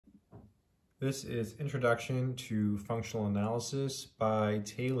This is Introduction to Functional Analysis by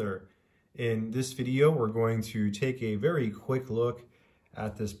Taylor. In this video, we're going to take a very quick look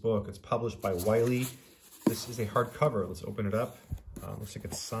at this book. It's published by Wiley. This is a hardcover. Let's open it up. Looks like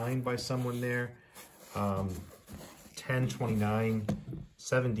it's signed by someone there.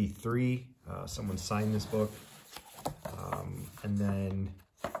 10/29/73. Someone signed this book. And then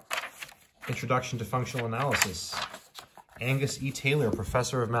Introduction to Functional Analysis. Angus E. Taylor,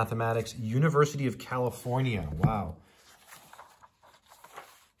 Professor of Mathematics, University of California. Wow.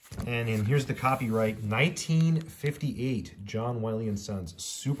 And here's the copyright, 1958, John Wiley & Sons.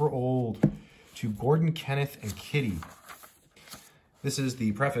 Super old. To Gordon, Kenneth, and Kitty. This is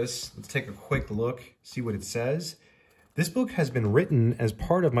the preface. Let's take a quick look, see what it says. This book has been written as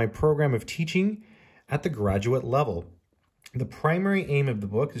part of my program of teaching at the graduate level. The primary aim of the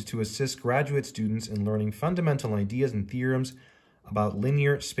book is to assist graduate students in learning fundamental ideas and theorems about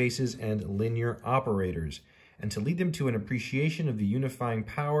linear spaces and linear operators, and to lead them to an appreciation of the unifying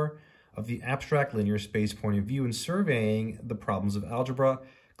power of the abstract linear space point of view in surveying the problems of algebra,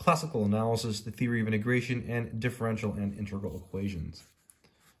 classical analysis, the theory of integration, and differential and integral equations.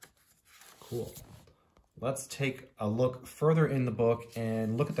 Cool. Let's take a look further in the book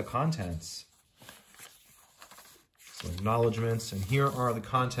and look at the contents. So acknowledgements, and here are the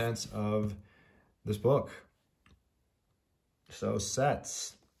contents of this book. So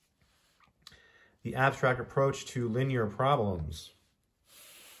sets. The abstract approach to linear problems.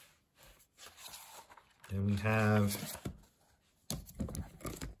 And we have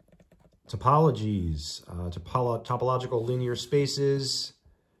topologies, topological linear spaces,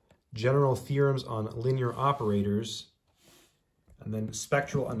 general theorems on linear operators, and then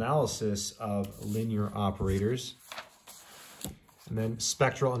spectral analysis of linear operators, and then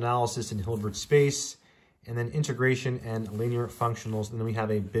spectral analysis in Hilbert space, and then integration and linear functionals, and then we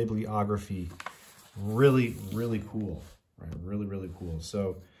have a bibliography. Really, really cool, right? Really, really cool.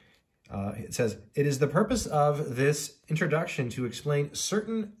 So it says, it is the purpose of this introduction to explain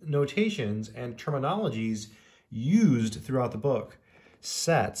certain notations and terminologies used throughout the book.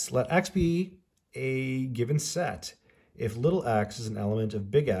 Sets. Let X be a given set. If little x is an element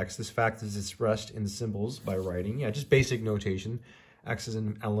of big X, this fact is expressed in symbols by writing. Yeah, just basic notation. X is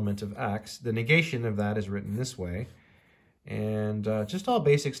an element of X. The negation of that is written this way. And just all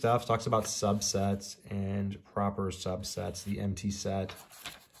basic stuff. Talks about subsets and proper subsets, the empty set.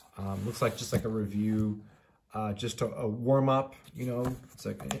 Looks like just like a review, just a warm-up, you know, it's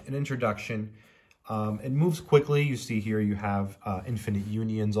like an introduction. It moves quickly. You see here you have infinite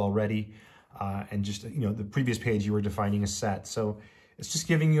unions already. And just, you know, the previous page you were defining a set. So it's just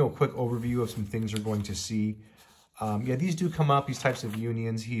giving you a quick overview of some things you're going to see. Yeah, these do come up. These types of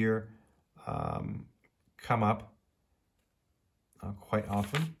unions here come up quite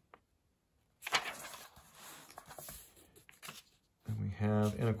often. And we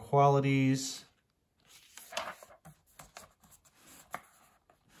have inequalities.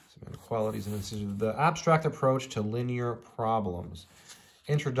 Some inequalities, and this is the abstract approach to linear problems.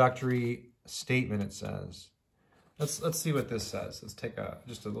 Introductory statement, it says. Let's see what this says. Let's take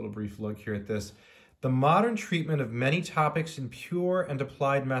just a little brief look here at this. The modern treatment of many topics in pure and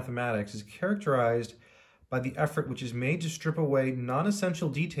applied mathematics is characterized by the effort which is made to strip away non-essential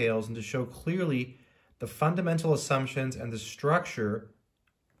details and to show clearly the fundamental assumptions and the structure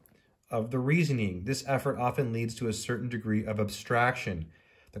of the reasoning. This effort often leads to a certain degree of abstraction,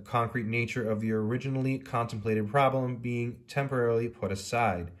 the concrete nature of the originally contemplated problem being temporarily put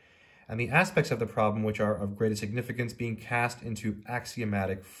aside, and the aspects of the problem which are of greatest significance being cast into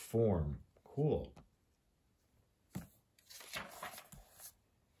axiomatic form. Cool.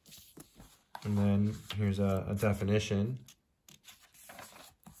 And then here's a definition.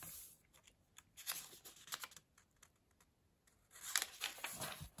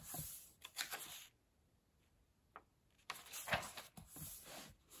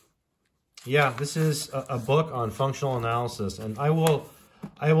 Yeah, this is a book on functional analysis, and I will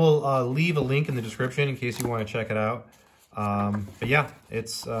leave a link in the description in case you want to check it out. But yeah,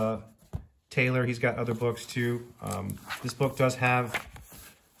 it's Taylor. He's got other books too. This book does have, I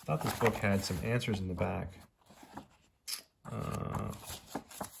thought this book had some answers in the back.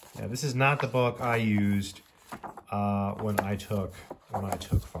 Yeah, this is not the book I used when I took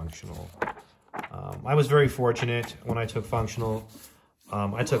functional. I was very fortunate when I took functional.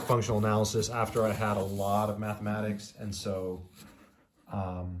 I took functional analysis after I had a lot of mathematics, and so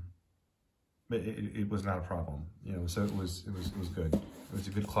it was not a problem, you know. So it was good. It was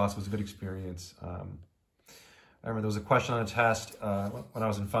a good class. It was a good experience. I remember there was a question on a test when I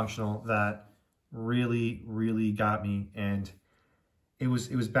was in functional that really got me, and it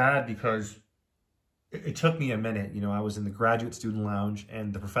was bad because it took me a minute. You know, I was in the graduate student lounge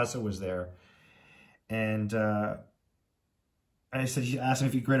and the professor was there. And I said, he asked him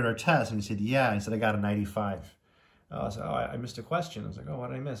if he graded our test. And he said, yeah. He said, I got a 95. I said, oh, I missed a question. I was like, oh, what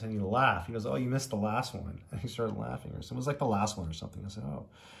did I miss? And he laughed. He goes, oh, you missed the last one. And he started laughing. Or something. It was like the last one or something. I said, oh.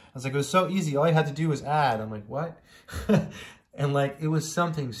 I was like, it was so easy. All I had to do was add. I'm like, what? And like, it was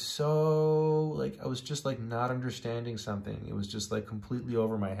something so, like, I was just like not understanding something. It was just like completely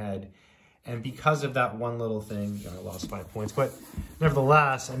over my head. And because of that one little thing, you know, I lost 5 points. But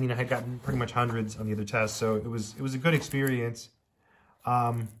nevertheless, I mean, I had gotten pretty much hundreds on the other tests. So it was a good experience.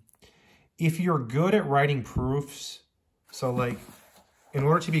 If you're good at writing proofs, so like, in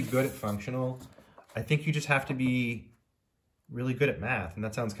order to be good at functional, I think you just have to be really good at math. And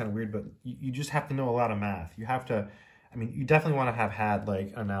that sounds kind of weird, but you just have to know a lot of math. You have to, I mean, you definitely want to have had like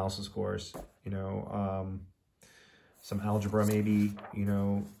an analysis course, you know, some algebra maybe, you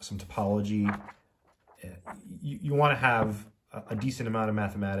know, some topology. You want to have a decent amount of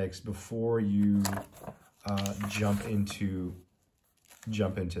mathematics before you jump into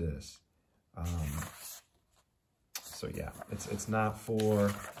this. So yeah, it's not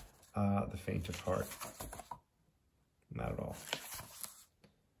for the faint of heart. Not at all.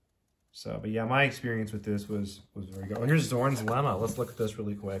 So, but yeah, my experience with this was very good. Oh, here's Zorn's lemma. Let's look at this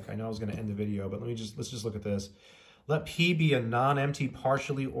really quick. I know I was going to end the video, but let's just look at this. Let P be a non-empty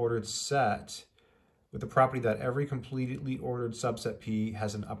partially ordered set with the property that every completely ordered subset P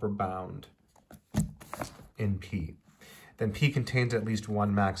has an upper bound in P. Then P contains at least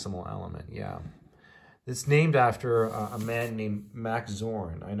one maximal element. Yeah. It's named after a man named Max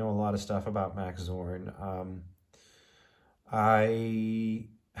Zorn. I know a lot of stuff about Max Zorn. I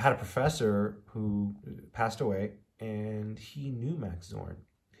had a professor who passed away, and he knew Max Zorn.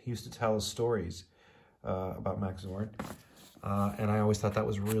 He used to tell us stories about Max Zorn, and I always thought that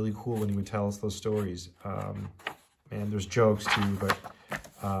was really cool when he would tell us those stories. And there's jokes too, but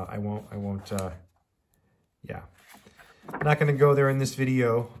I won't. Yeah, I'm not going to go there in this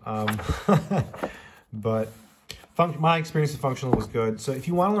video. But my experience with functional was good. So if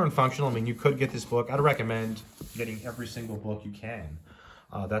you want to learn functional, I mean, you could get this book. I'd recommend getting every single book you can.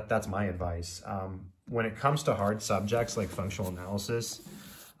 That's my advice. When it comes to hard subjects like functional analysis,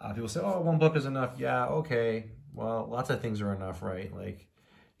 people say, oh, one book is enough. Yeah, okay. Well, lots of things are enough, right? Like,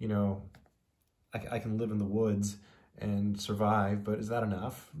 you know, I can live in the woods and survive, but is that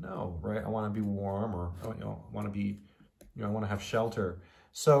enough? No, right? I want to be warm, or, you know, I want to be, you know, I want to have shelter.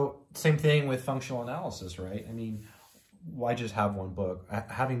 So same thing with functional analysis, right? I mean, why just have one book?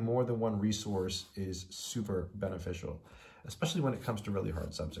 Having more than one resource is super beneficial, especially when it comes to really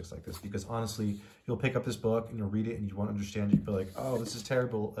hard subjects like this, because honestly, you'll pick up this book and you'll read it and you won't understand it. You'll be like, oh, this is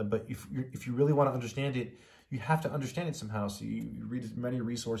terrible. But if you really want to understand it, you have to understand it somehow. So you read as many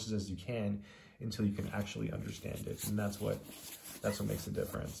resources as you can until you can actually understand it. And that's what makes a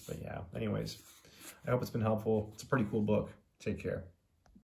difference. But yeah, anyways, I hope it's been helpful. It's a pretty cool book. Take care.